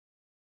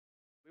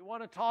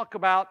want to talk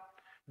about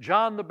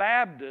John the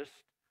Baptist,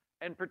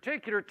 in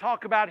particular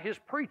talk about his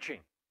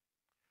preaching.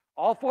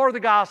 All four of the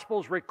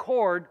Gospels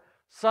record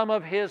some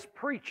of his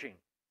preaching,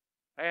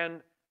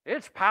 and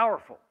it's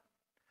powerful.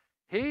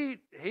 He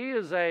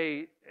is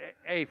a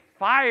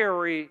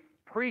fiery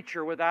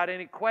preacher without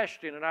any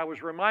question, and I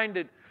was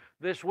reminded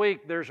this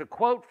week there's a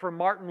quote from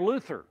Martin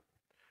Luther,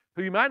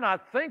 who you might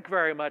not think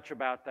very much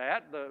about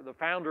that, the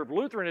founder of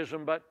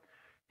Lutheranism, but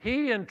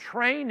he, in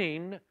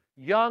training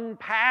young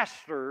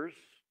pastors,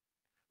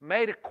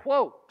 made a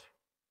quote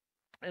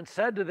and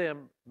said to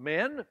them,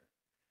 "Men,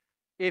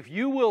 if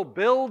you will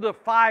build a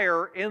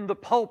fire in the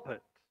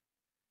pulpit,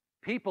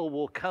 people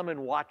will come and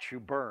watch you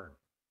burn."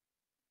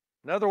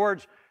 In other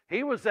words,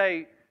 he was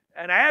an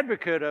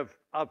advocate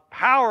of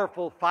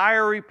powerful,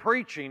 fiery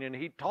preaching, and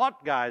he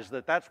taught guys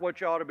that that's what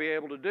you ought to be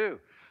able to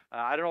do.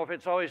 I don't know if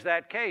it's always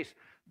that case.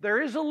 There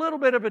is a little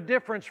bit of a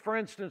difference, for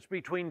instance,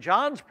 between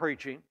John's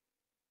preaching,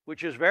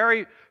 which is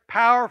very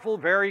powerful,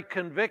 very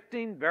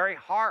convicting, very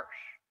harsh,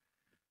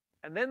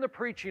 and then the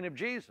preaching of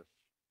Jesus.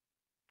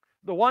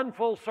 The one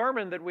full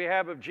sermon that we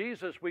have of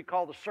Jesus, we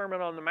call the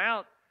Sermon on the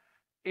Mount,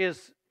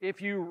 is,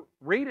 if you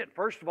read it,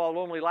 first of all, it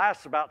only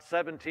lasts about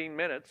 17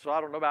 minutes, so I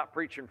don't know about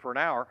preaching for an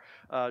hour.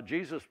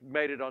 Jesus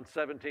made it on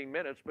 17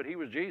 minutes, but he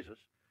was Jesus.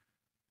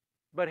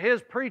 But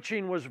his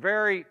preaching was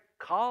very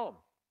calm.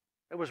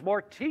 It was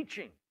more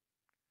teaching.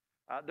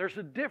 There's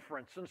a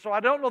difference, and so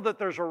I don't know that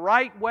there's a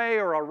right way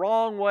or a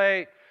wrong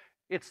way.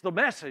 It's the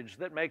message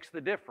that makes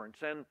the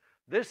difference, and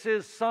this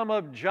is some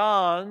of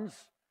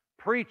John's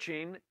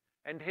preaching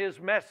and his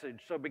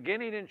message. So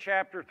beginning in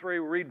chapter 3,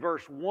 we'll read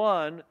verse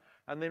 1,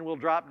 and then we'll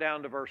drop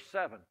down to verse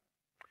 7.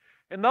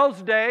 In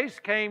those days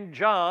came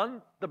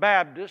John the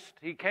Baptist.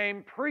 He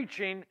came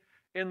preaching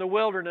in the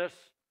wilderness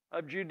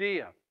of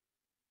Judea.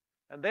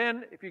 And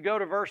then, if you go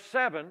to verse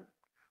 7,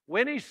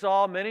 when he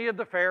saw many of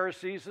the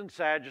Pharisees and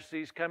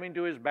Sadducees coming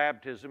to his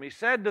baptism, he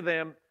said to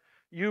them,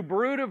 "You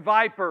brood of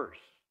vipers."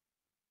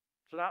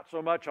 It's not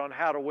so much on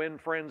how to win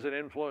friends and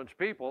influence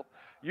people.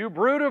 "You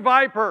brood of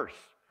vipers,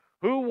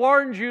 who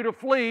warned you to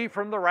flee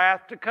from the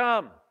wrath to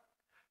come?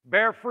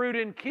 Bear fruit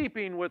in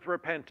keeping with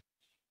repentance.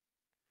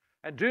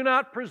 And do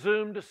not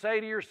presume to say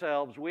to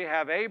yourselves, 'We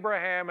have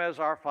Abraham as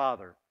our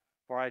father.'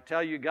 For I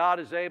tell you, God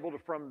is able to,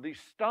 from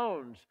these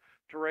stones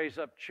to raise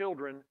up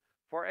children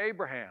for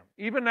Abraham.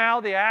 Even now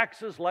the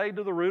axe is laid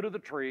to the root of the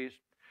trees.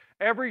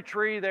 Every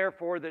tree,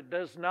 therefore, that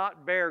does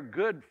not bear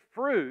good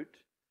fruit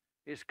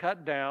is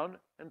cut down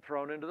and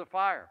thrown into the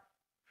fire.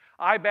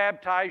 I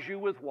baptize you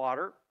with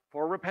water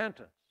for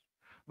repentance.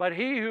 But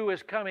he who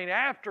is coming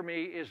after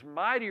me is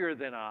mightier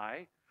than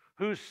I,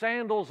 whose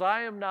sandals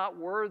I am not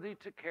worthy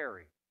to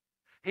carry.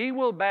 He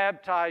will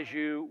baptize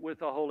you with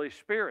the Holy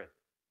Spirit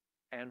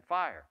and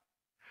fire.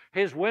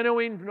 His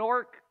winnowing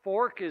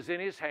fork is in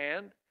his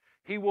hand.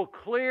 He will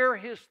clear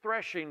his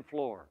threshing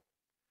floor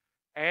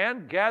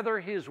and gather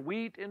his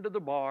wheat into the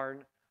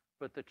barn,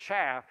 but the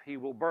chaff he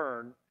will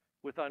burn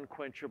with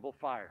unquenchable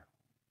fire."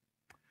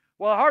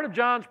 Well, the heart of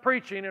John's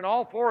preaching in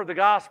all four of the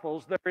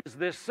Gospels, there is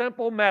this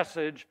simple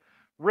message: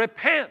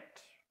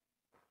 repent,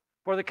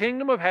 for the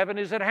kingdom of heaven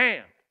is at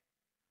hand.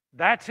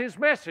 That's his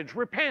message,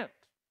 repent.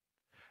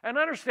 And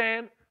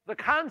understand, the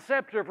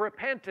concept of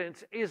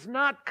repentance is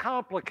not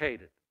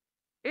complicated.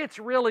 It's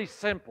really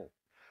simple.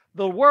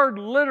 The word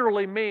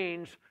literally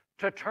means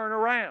to turn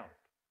around.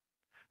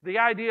 The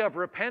idea of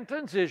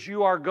repentance is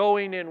you are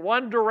going in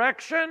one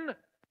direction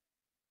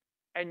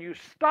and you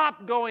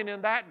stop going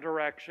in that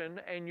direction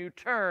and you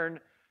turn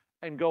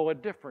and go a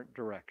different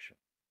direction.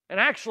 And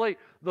actually,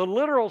 the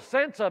literal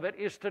sense of it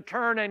is to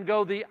turn and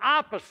go the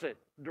opposite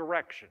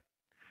direction.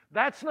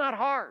 That's not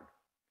hard.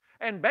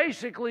 And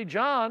basically,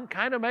 John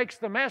kind of makes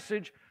the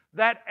message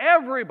that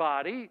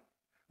everybody,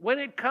 when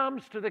it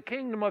comes to the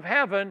kingdom of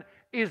heaven,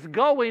 is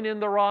going in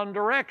the wrong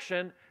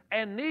direction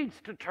and needs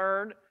to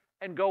turn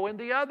and go in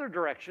the other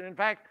direction. In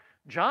fact,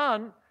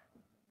 John,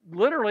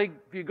 literally,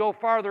 if you go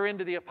farther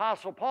into the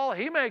Apostle Paul,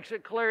 he makes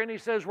it clear and he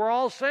says we're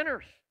all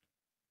sinners.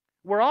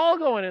 We're all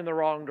going in the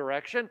wrong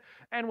direction,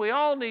 and we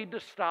all need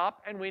to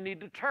stop and we need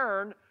to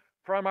turn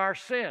from our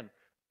sin.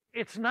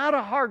 It's not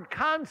a hard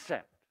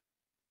concept,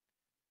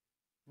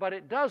 but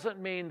it doesn't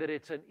mean that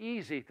it's an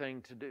easy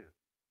thing to do.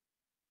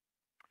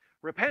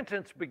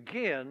 Repentance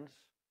begins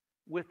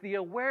with the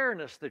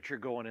awareness that you're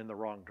going in the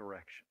wrong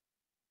direction.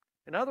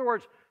 In other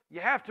words, you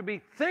have to be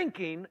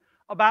thinking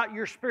about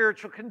your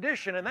spiritual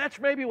condition, and that's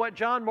maybe what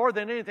John, more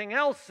than anything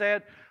else,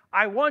 said.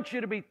 I want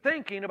you to be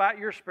thinking about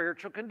your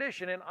spiritual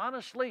condition. And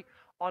honestly,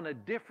 on a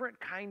different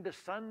kind of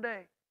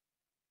Sunday,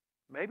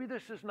 maybe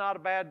this is not a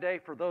bad day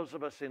for those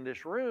of us in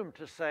this room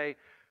to say,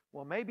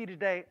 well, maybe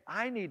today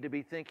I need to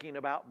be thinking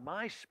about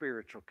my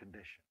spiritual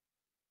condition.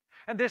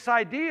 And this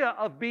idea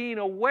of being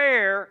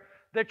aware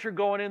that you're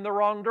going in the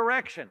wrong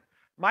direction.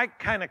 My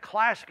kind of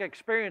classic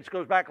experience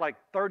goes back like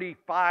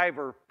 35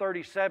 or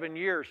 37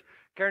 years.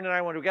 Karen and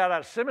I, when we got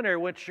out of seminary,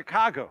 went to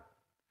Chicago.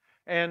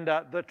 And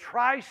the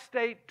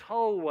Tri-State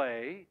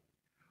Tollway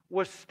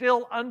was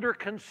still under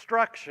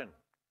construction.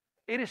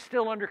 it is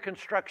still under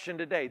construction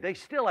today. They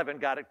still haven't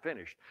got it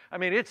finished. I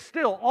mean, it's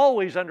still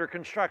always under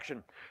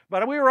construction.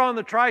 But we were on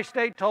the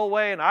Tri-State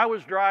Tollway, and I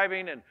was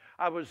driving, and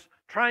I was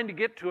trying to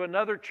get to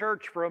another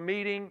church for a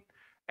meeting,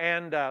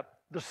 and the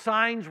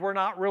signs were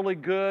not really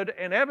good,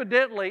 and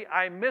evidently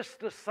I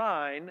missed a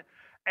sign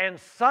and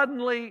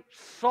suddenly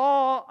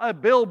saw a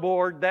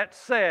billboard that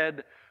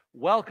said,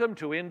 "Welcome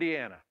to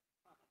Indiana."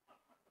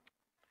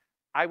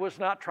 I was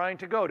not trying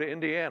to go to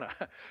Indiana.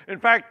 In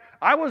fact,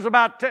 I was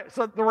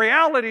so the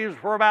reality is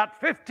for about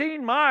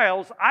 15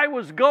 miles, I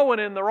was going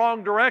in the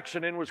wrong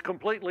direction and was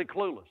completely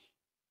clueless.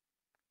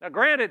 Now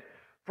granted,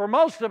 for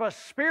most of us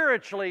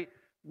spiritually,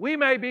 we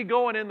may be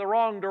going in the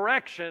wrong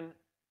direction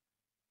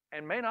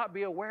and may not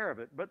be aware of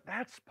it, but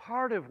that's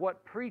part of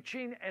what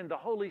preaching and the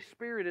Holy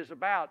Spirit is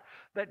about,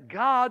 that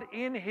God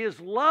in His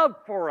love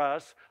for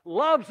us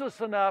loves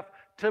us enough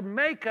to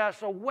make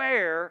us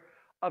aware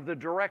of the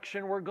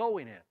direction we're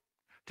going in,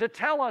 to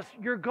tell us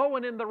you're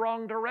going in the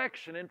wrong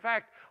direction. In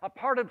fact, a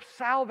part of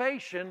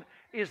salvation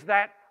is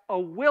that a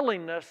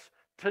willingness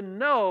to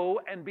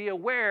know and be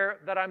aware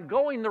that I'm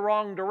going the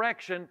wrong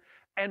direction,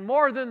 and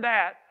more than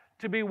that,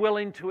 to be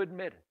willing to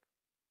admit it.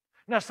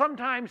 Now,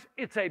 sometimes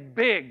it's a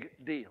big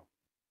deal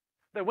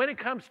that when it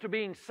comes to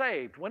being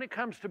saved, when it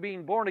comes to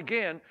being born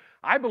again,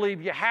 I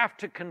believe you have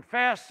to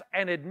confess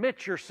and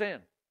admit your sin.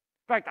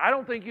 In fact, I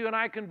don't think you and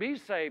I can be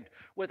saved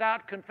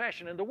without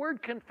confession. And the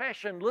word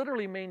confession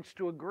literally means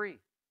to agree.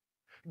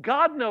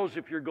 God knows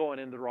if you're going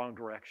in the wrong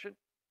direction.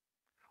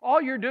 All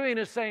you're doing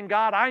is saying,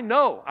 God, I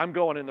know I'm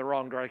going in the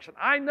wrong direction.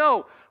 I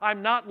know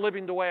I'm not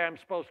living the way I'm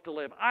supposed to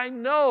live. I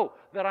know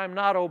that I'm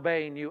not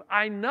obeying you.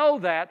 I know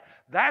that.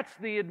 That's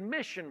the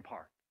admission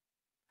part.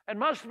 And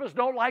most of us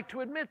don't like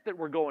to admit that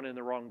we're going in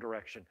the wrong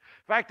direction.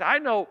 In fact, I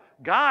know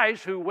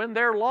guys who, when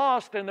they're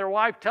lost and their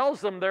wife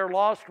tells them they're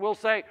lost, will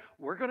say,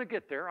 we're going to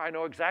get there. I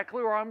know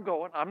exactly where I'm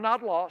going. I'm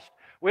not lost.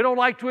 We don't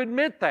like to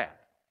admit that.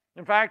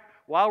 In fact,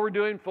 while we're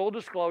doing full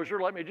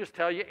disclosure, let me just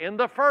tell you, in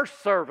the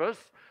first service,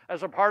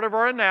 as a part of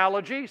our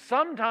analogy,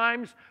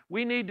 sometimes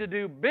we need to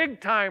do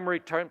big-time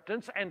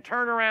repentance and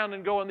turn around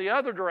and go in the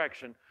other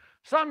direction.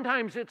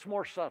 Sometimes it's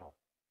more subtle.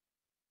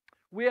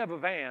 We have a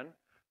van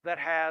that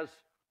has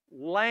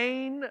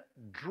lane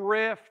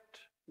drift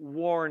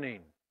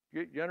warning.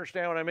 You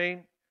understand what I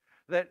mean?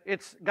 That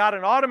it's got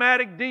an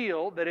automatic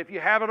deal that if you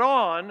have it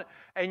on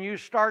and you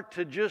start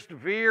to just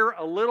veer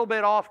a little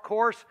bit off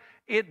course,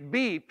 it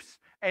beeps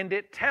and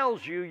it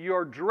tells you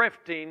you're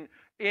drifting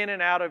in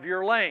and out of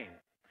your lane.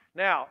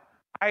 Now,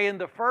 I, in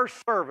the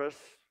first service,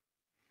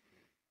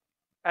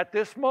 at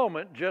this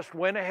moment, just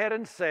went ahead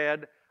and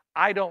said,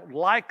 I don't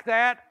like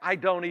that. I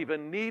don't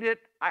even need it.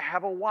 I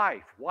have a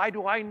wife. Why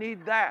do I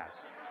need that?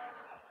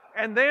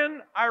 And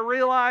then I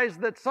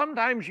realized that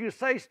sometimes you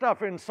say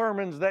stuff in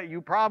sermons that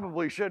you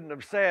probably shouldn't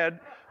have said,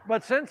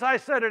 but since I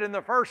said it in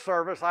the first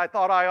service, I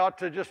thought I ought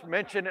to just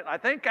mention it. I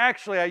think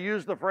actually I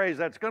used the phrase,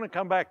 that's going to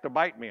come back to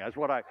bite me. That's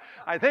what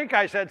I think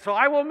I said, so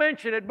I will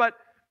mention it. But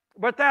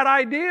that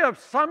idea of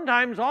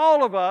sometimes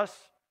all of us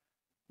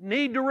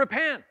need to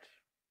repent.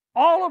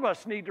 All of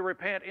us need to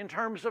repent in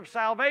terms of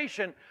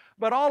salvation,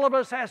 but all of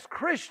us as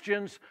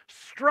Christians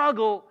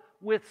struggle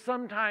with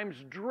sometimes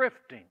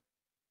drifting,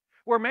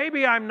 where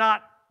maybe I'm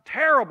not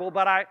terrible,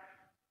 but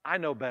I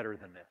know better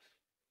than this.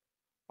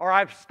 Or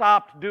I've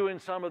stopped doing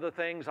some of the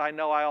things I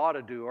know I ought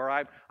to do, or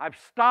I've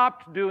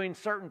stopped doing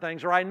certain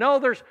things, or I know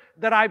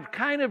that I've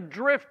kind of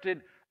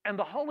drifted, and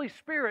the Holy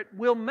Spirit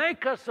will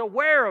make us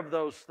aware of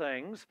those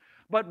things,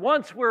 but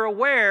once we're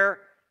aware,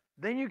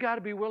 then you got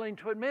to be willing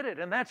to admit it.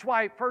 And that's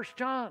why 1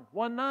 John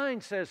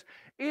 1:9 says,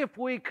 if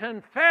we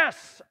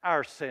confess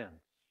our sins,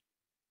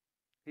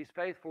 He's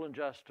faithful and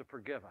just to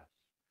forgive us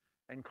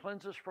and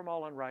cleanse us from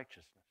all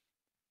unrighteousness.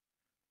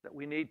 That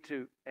we need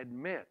to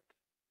admit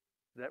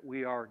that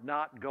we are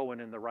not going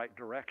in the right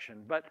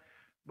direction. But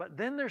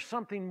then there's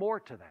something more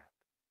to that.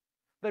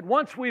 That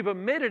once we've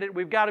admitted it,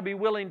 we've got to be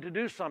willing to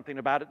do something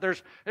about it.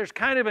 There's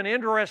kind of an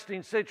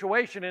interesting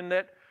situation in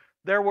that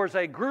there was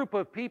a group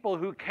of people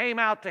who came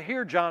out to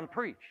hear John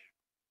preach.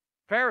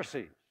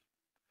 Pharisees,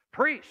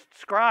 priests,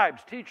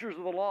 scribes, teachers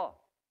of the law.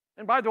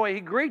 And by the way, he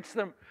greets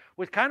them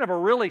with kind of a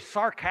really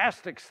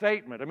sarcastic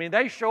statement. I mean,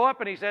 they show up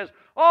and he says,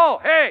 oh,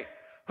 hey,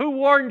 who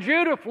warned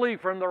you to flee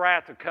from the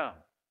wrath to come?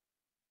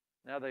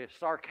 Now, the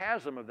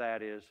sarcasm of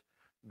that is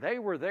they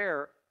were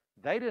there.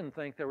 They didn't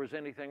think there was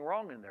anything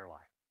wrong in their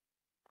life.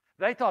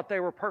 They thought they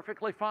were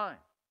perfectly fine.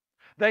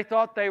 They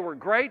thought they were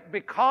great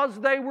because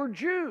they were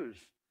Jews.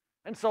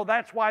 And so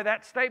that's why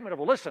that statement of,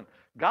 well, listen,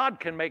 God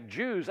can make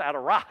Jews out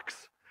of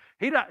rocks.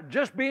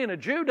 Just being a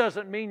Jew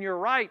doesn't mean you're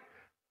right.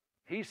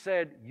 He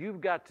said, you've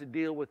got to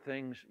deal with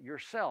things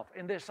yourself.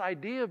 And this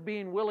idea of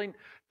being willing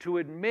to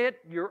admit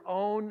your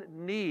own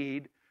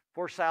need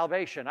for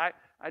salvation.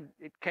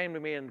 It came to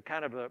me in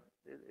kind of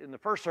in the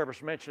first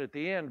service mentioned at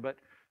the end, but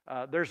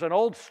there's an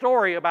old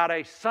story about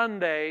a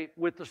Sunday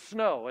with the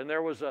snow. And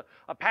there was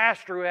a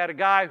pastor who had a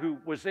guy who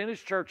was in his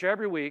church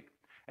every week.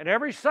 And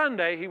every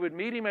Sunday, he would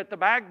meet him at the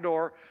back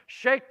door,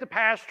 shake the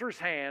pastor's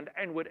hand,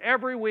 and would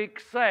every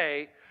week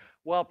say,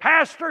 Well,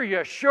 Pastor,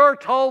 you sure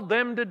told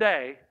them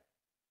today.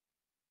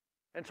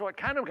 And so it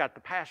kind of got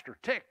the pastor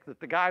ticked that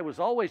the guy was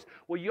always,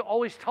 well, you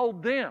always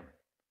told them.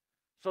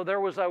 So there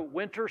was a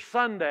winter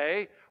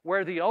Sunday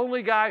where the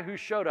only guy who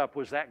showed up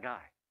was that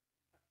guy.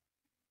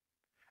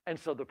 And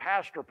so the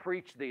pastor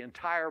preached the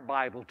entire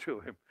Bible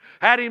to him.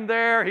 Had him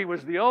there, he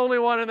was the only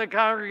one in the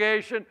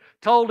congregation,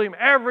 told him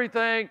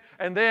everything,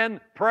 and then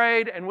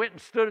prayed and went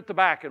and stood at the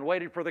back and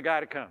waited for the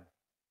guy to come.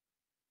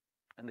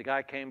 And the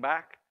guy came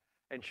back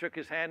and shook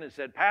his hand and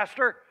said,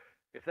 Pastor,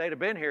 if they'd have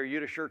been here,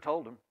 you'd have sure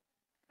told them.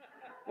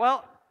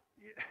 Well,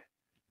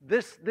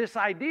 this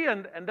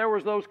idea, and there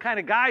was those kind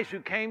of guys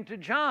who came to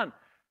John.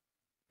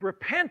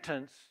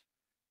 Repentance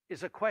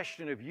is a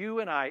question of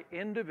you and I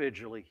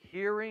individually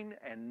hearing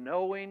and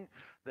knowing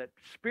that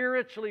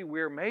spiritually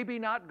we're maybe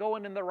not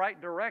going in the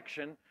right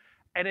direction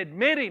and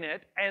admitting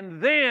it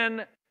and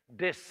then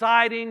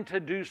deciding to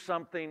do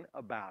something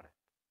about it.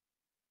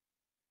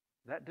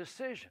 That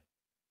decision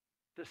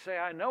to say,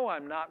 I know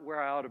I'm not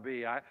where I ought to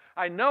be.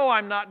 I know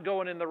I'm not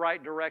going in the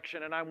right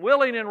direction, and I'm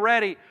willing and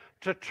ready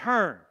to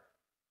turn.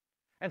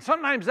 And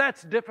sometimes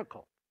that's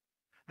difficult.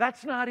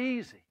 That's not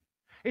easy.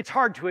 It's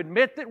hard to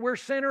admit that we're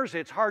sinners.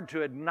 It's hard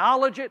to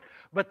acknowledge it.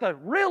 But the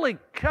really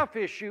tough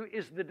issue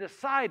is the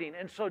deciding.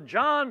 And so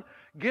John,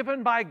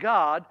 given by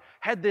God,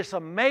 had this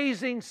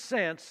amazing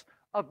sense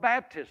of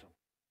baptism.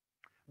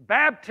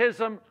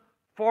 Baptism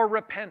for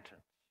repentance.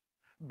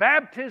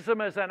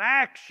 Baptism is an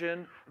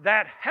action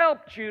that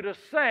helps you to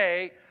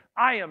say,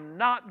 I am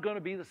not going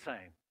to be the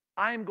same.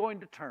 I am going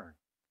to turn.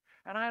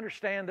 And I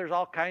understand there's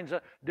all kinds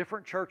of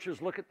different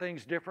churches look at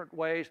things different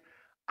ways.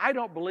 I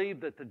don't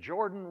believe that the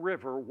Jordan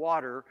River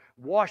water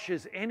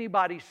washes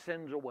anybody's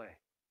sins away.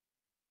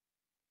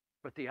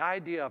 But the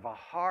idea of a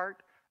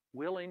heart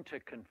willing to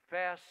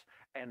confess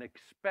and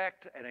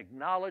expect and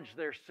acknowledge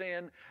their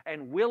sin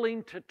and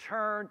willing to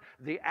turn,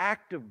 the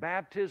act of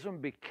baptism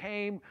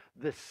became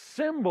the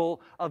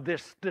symbol of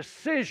this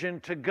decision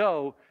to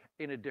go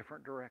in a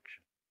different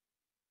direction.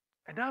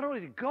 And not only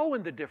to go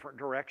in the different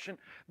direction,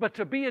 but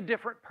to be a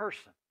different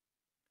person.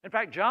 In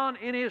fact, John,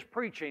 in his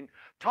preaching,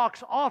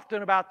 talks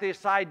often about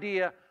this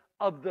idea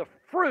of the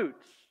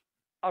fruits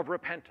of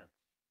repentance.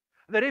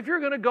 That if you're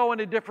going to go in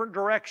a different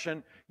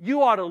direction,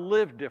 you ought to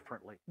live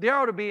differently. There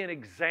ought to be an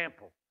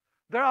example.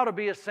 There ought to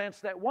be a sense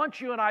that once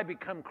you and I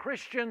become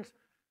Christians,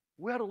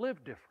 we ought to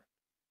live different.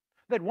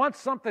 That once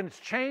something's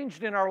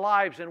changed in our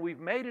lives and we've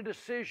made a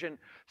decision,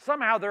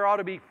 somehow there ought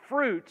to be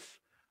fruits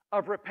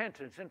of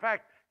repentance. In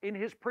fact, in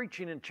his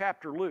preaching in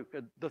chapter Luke,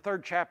 the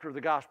 3rd chapter of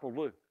the Gospel of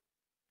Luke,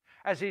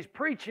 as he's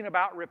preaching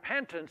about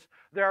repentance,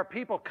 there are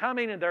people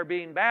coming and they're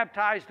being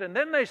baptized, and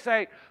then they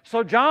say,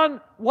 so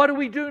John, what do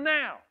we do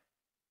now?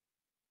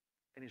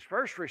 And his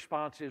first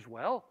response is,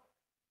 well,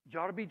 you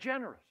ought to be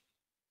generous.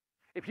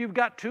 If you've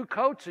got 2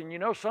 coats and you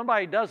know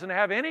somebody doesn't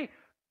have any,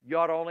 you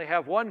ought to only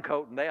have 1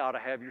 coat and they ought to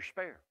have your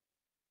spare.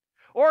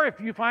 Or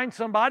if you find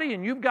somebody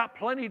and you've got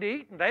plenty to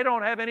eat and they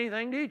don't have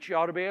anything to eat, you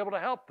ought to be able to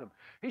help them.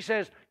 He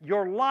says,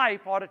 your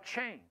life ought to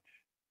change.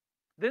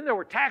 Then there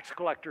were tax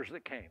collectors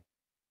that came.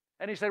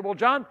 And he said, well,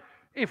 John,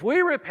 if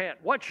we repent,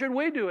 what should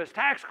we do as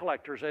tax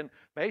collectors? And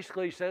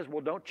basically he says,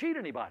 well, don't cheat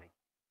anybody.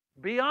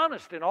 Be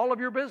honest in all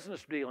of your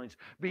business dealings.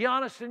 Be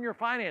honest in your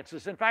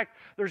finances. In fact,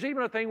 there's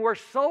even a thing where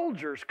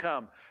soldiers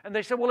come. And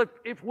they said, well,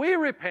 if we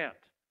repent,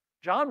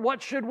 John,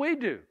 what should we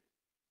do?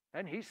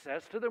 And he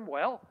says to them,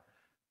 well,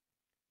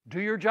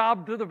 do your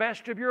job to the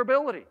best of your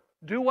ability.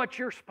 Do what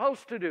you're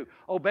supposed to do.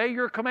 Obey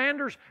your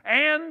commanders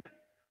and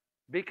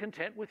be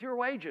content with your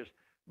wages.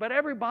 But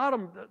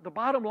the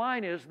bottom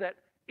line is that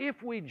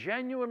if we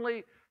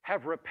genuinely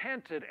have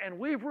repented and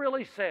we've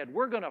really said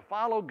we're going to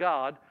follow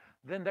God,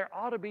 then there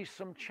ought to be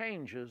some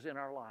changes in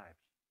our lives.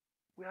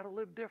 We ought to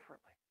live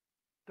differently.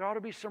 There ought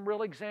to be some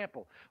real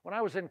example. When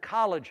I was in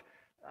college,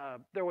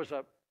 there was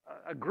a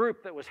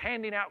group that was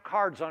handing out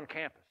cards on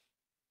campus.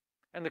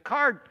 And the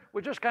card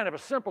was just kind of a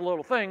simple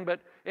little thing, but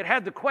it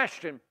had the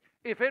question,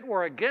 if it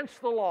were against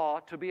the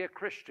law to be a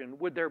Christian,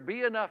 would there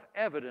be enough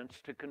evidence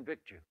to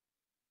convict you?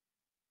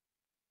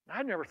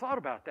 I'd never thought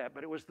about that,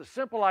 but it was the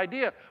simple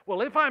idea,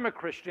 well, if I'm a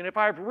Christian, if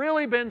I've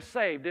really been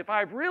saved, if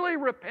I've really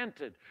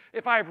repented,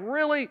 if I've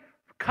really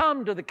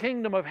come to the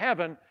kingdom of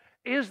heaven,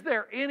 is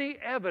there any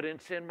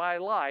evidence in my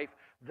life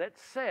that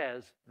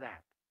says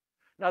that?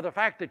 Now, the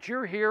fact that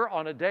you're here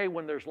on a day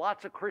when there's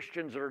lots of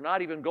Christians that are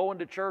not even going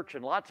to church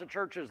and lots of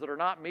churches that are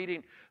not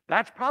meeting,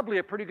 that's probably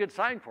a pretty good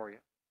sign for you.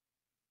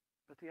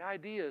 But the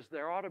idea is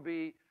there ought to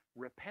be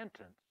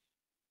repentance.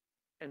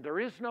 And there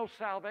is no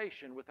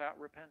salvation without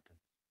repentance.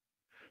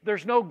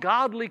 There's no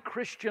godly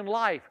Christian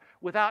life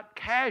without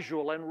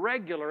casual and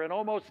regular and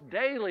almost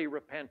daily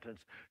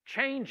repentance,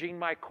 changing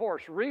my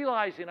course,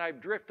 realizing I've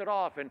drifted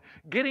off and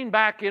getting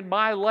back in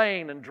my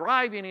lane and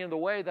driving in the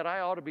way that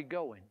I ought to be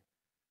going.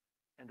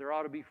 And there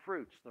ought to be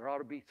fruits. There ought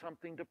to be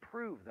something to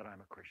prove that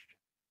I'm a Christian.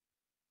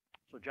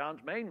 So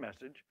John's main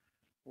message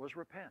was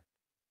repent.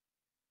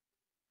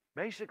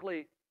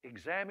 Basically,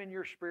 examine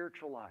your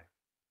spiritual life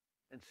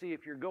and see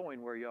if you're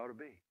going where you ought to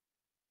be.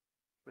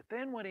 But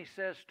then when he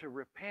says to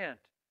repent,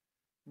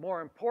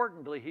 more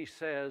importantly, he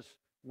says,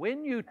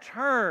 when you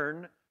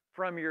turn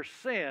from your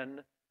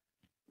sin,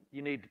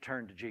 you need to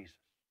turn to Jesus.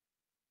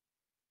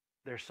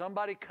 There's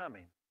somebody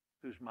coming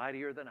who's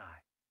mightier than I.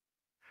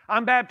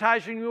 I'm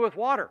baptizing you with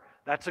water.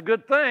 That's a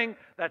good thing.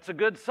 That's a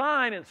good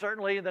sign. And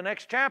certainly in the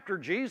next chapter,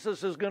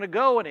 Jesus is going to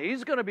go and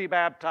He's going to be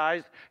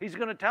baptized. He's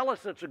going to tell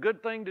us it's a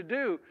good thing to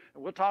do.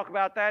 And we'll talk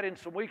about that in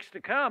some weeks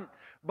to come.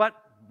 But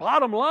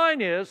bottom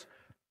line is,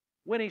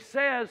 when He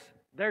says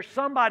there's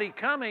somebody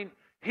coming,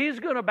 He's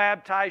going to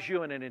baptize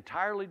you in an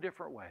entirely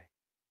different way.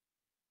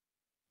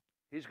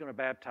 He's going to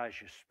baptize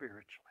you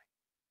spiritually.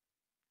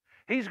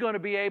 He's going to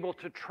be able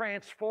to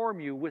transform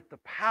you with the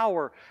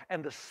power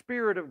and the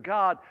Spirit of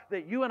God,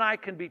 that you and I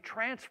can be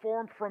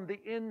transformed from the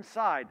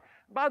inside.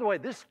 By the way,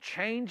 this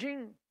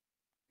changing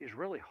is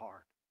really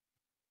hard.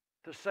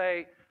 To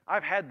say,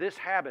 I've had this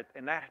habit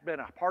and that's been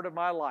a part of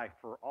my life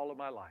for all of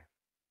my life.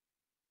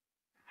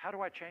 How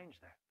do I change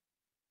that?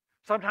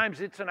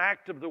 Sometimes it's an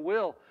act of the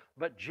will,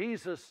 but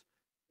Jesus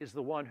is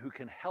the one who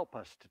can help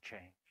us to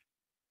change.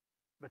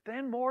 But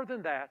then more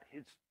than that,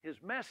 his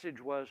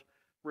message was,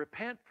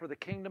 repent, for the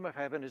kingdom of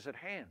heaven is at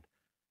hand.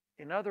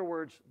 In other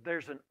words,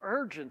 there's an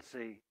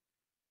urgency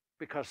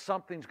because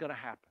something's going to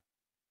happen.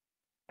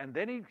 And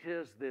then he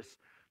gives this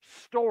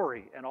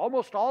story, and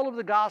almost all of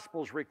the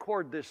Gospels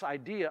record this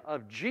idea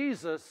of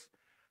Jesus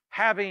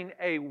having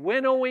a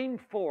winnowing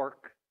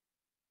fork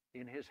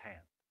in His hand.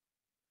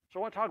 So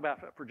I want to talk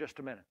about that for just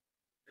a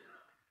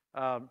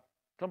minute.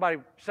 Somebody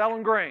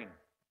selling grain.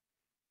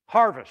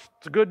 Harvest,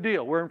 it's a good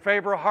deal. We're in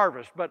favor of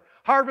harvest. But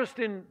harvest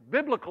in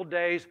biblical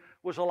days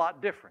was a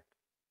lot different.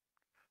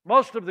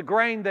 Most of the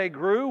grain they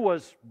grew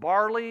was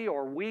barley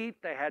or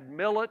wheat. They had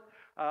millet.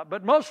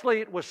 But mostly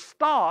it was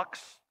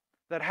stalks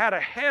that had a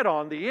head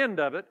on the end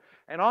of it.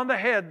 And on the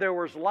head there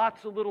was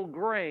lots of little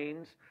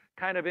grains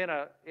kind of in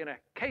a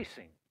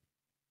casing.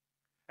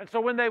 And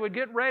so when they would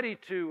get ready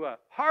to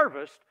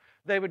harvest,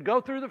 they would go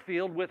through the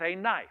field with a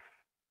knife.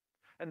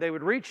 And they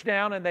would reach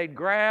down and they'd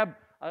grab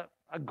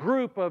a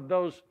group of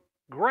those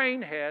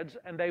grain heads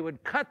and they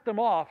would cut them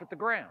off at the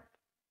ground.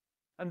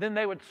 And then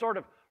they would sort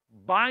of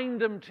bind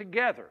them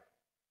together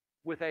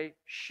with a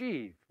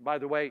sheave. By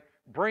the way,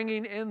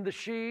 bringing in the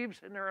sheaves,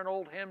 isn't there an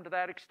old hymn to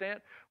that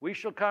extent? We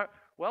shall come.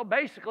 Well,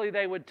 basically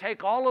they would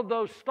take all of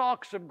those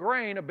stalks of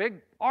grain, a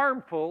big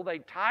armful,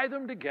 they'd tie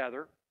them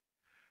together,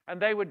 and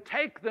they would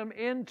take them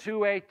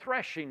into a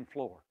threshing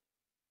floor.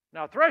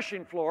 Now, a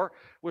threshing floor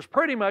was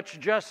pretty much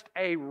just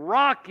a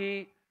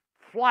rocky,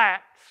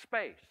 flat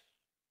space.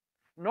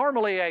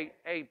 Normally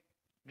a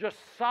just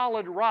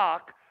solid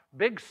rock,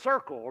 big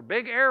circle or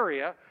big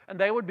area, and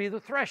they would be the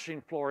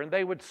threshing floor. And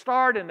they would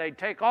start and they'd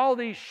take all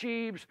these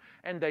sheaves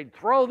and they'd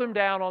throw them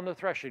down on the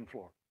threshing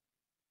floor.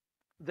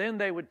 Then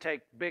they would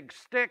take big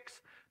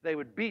sticks, they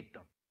would beat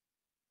them.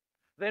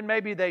 Then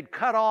maybe they'd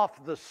cut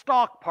off the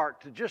stalk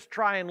part to just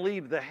try and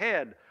leave the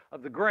head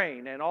of the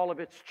grain and all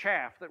of its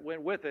chaff that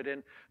went with it.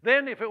 And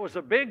then if it was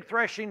a big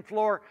threshing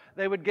floor,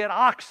 they would get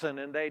oxen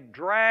and they'd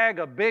drag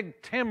a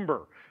big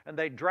timber. And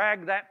they'd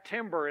drag that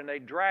timber and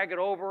they'd drag it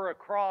over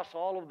across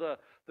all of the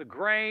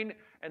grain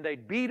and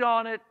they'd beat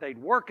on it, they'd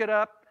work it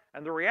up.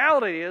 And the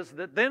reality is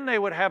that then they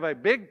would have a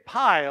big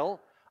pile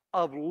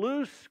of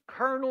loose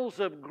kernels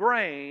of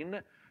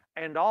grain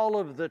and all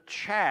of the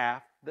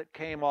chaff that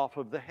came off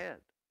of the head.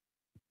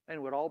 And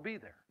it would all be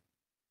there.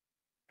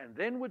 And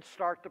then would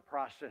start the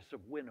process of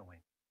winnowing.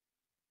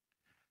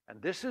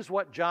 And this is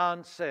what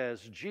John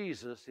says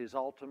Jesus is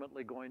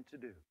ultimately going to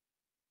do.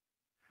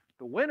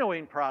 The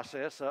winnowing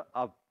process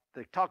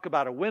they talk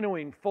about a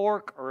winnowing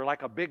fork or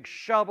like a big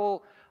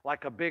shovel,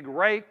 like a big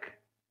rake.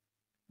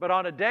 But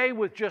on a day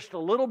with just a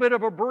little bit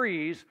of a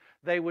breeze,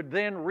 they would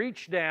then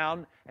reach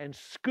down and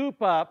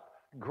scoop up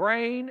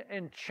grain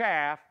and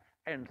chaff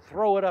and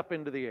throw it up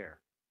into the air.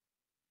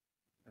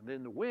 And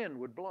then the wind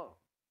would blow.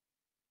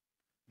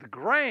 The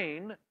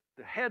grain,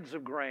 the heads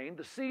of grain,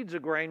 the seeds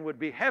of grain would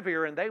be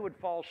heavier and they would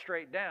fall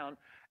straight down,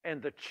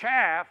 and the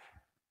chaff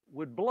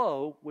would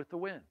blow with the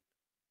wind.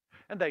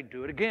 And they'd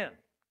do it again,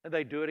 and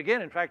they'd do it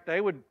again. In fact, they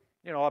would,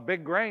 a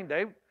big grain,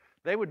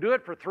 they would do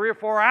it for 3 or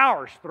 4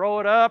 hours, throw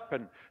it up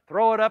and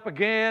throw it up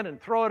again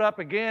and throw it up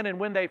again. And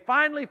when they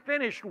finally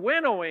finished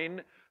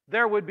winnowing,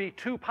 there would be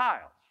 2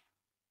 piles.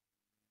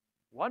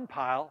 One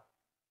pile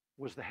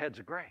was the heads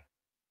of grain.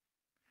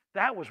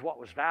 That was what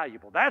was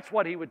valuable. That's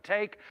what he would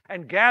take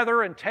and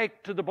gather and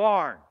take to the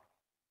barn.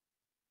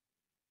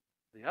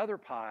 The other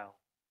pile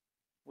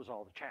was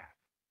all the chaff.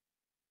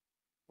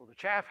 Well, the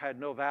chaff had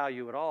no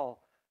value at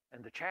all,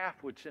 and the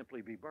chaff would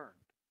simply be burned.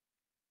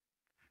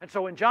 And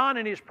so when John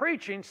in his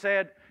preaching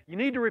said, you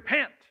need to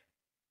repent.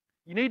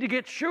 You need to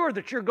get sure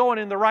that you're going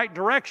in the right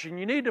direction.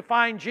 You need to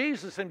find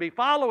Jesus and be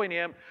following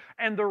Him.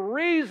 And the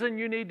reason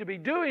you need to be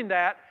doing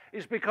that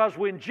is because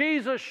when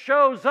Jesus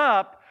shows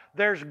up,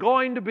 there's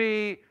going to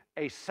be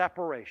a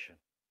separation,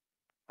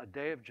 a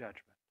day of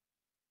judgment.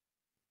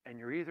 And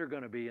you're either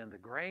going to be in the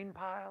grain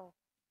pile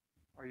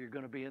or you're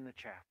going to be in the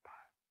chaff pile.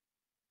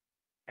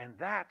 And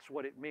that's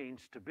what it means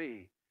to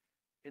be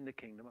in the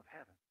kingdom of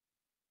heaven.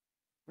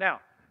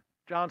 Now,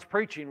 John's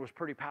preaching was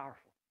pretty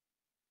powerful.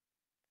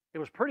 It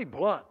was pretty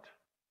blunt.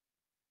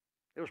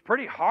 It was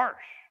pretty harsh.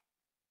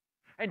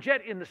 And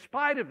yet, in the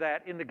spite of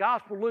that, in the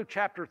Gospel of Luke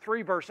chapter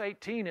 3, verse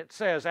 18, it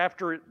says,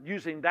 after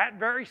using that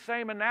very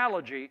same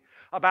analogy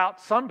about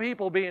some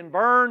people being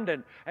burned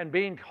and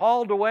being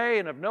hauled away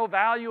and of no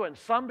value, and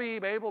some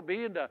being able to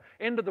be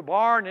into the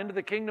barn, into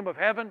the kingdom of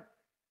heaven,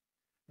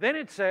 then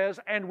it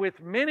says, and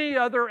with many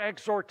other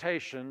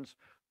exhortations,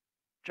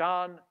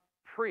 John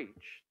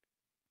preached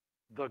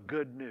the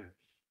good news.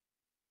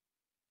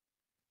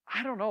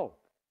 I don't know.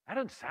 That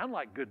doesn't sound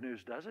like good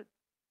news, does it?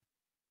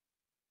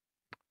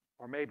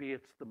 Or maybe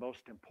it's the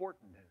most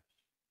important news.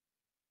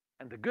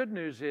 And the good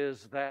news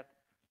is that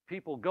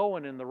people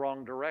going in the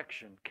wrong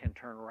direction can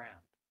turn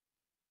around.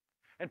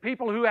 And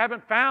people who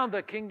haven't found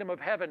the kingdom of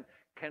heaven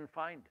can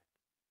find it.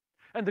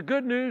 And the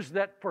good news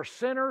that for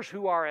sinners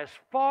who are as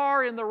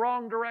far in the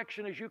wrong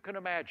direction as you can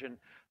imagine,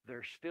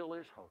 there still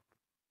is hope.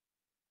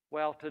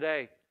 Well,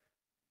 today,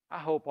 I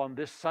hope on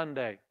this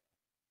Sunday,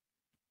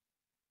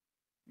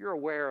 you're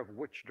aware of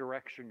which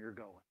direction you're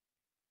going.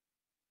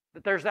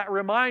 That there's that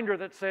reminder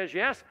that says,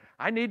 yes,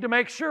 I need to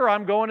make sure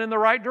I'm going in the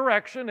right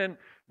direction. And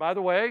by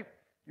the way,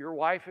 your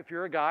wife, if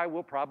you're a guy,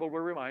 will probably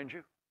remind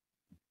you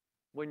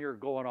when you're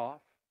going off.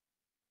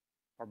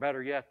 Or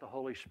better yet, the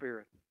Holy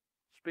Spirit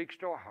speaks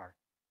to our heart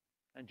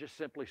and just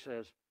simply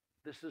says,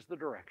 this is the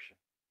direction.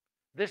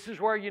 This is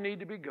where you need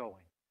to be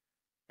going.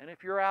 And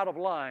if you're out of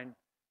line,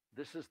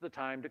 this is the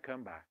time to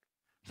come back.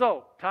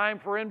 So, time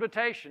for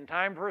invitation,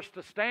 time for us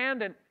to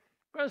stand and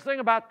let's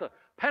think about the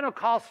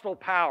Pentecostal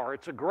power.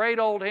 It's a great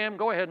old hymn.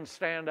 Go ahead and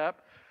stand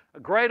up. A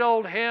great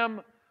old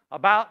hymn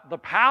about the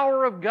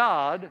power of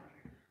God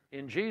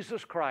in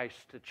Jesus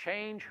Christ to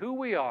change who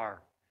we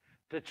are,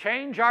 to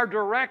change our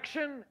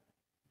direction,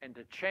 and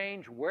to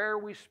change where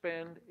we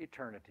spend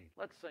eternity.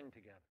 Let's sing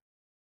together.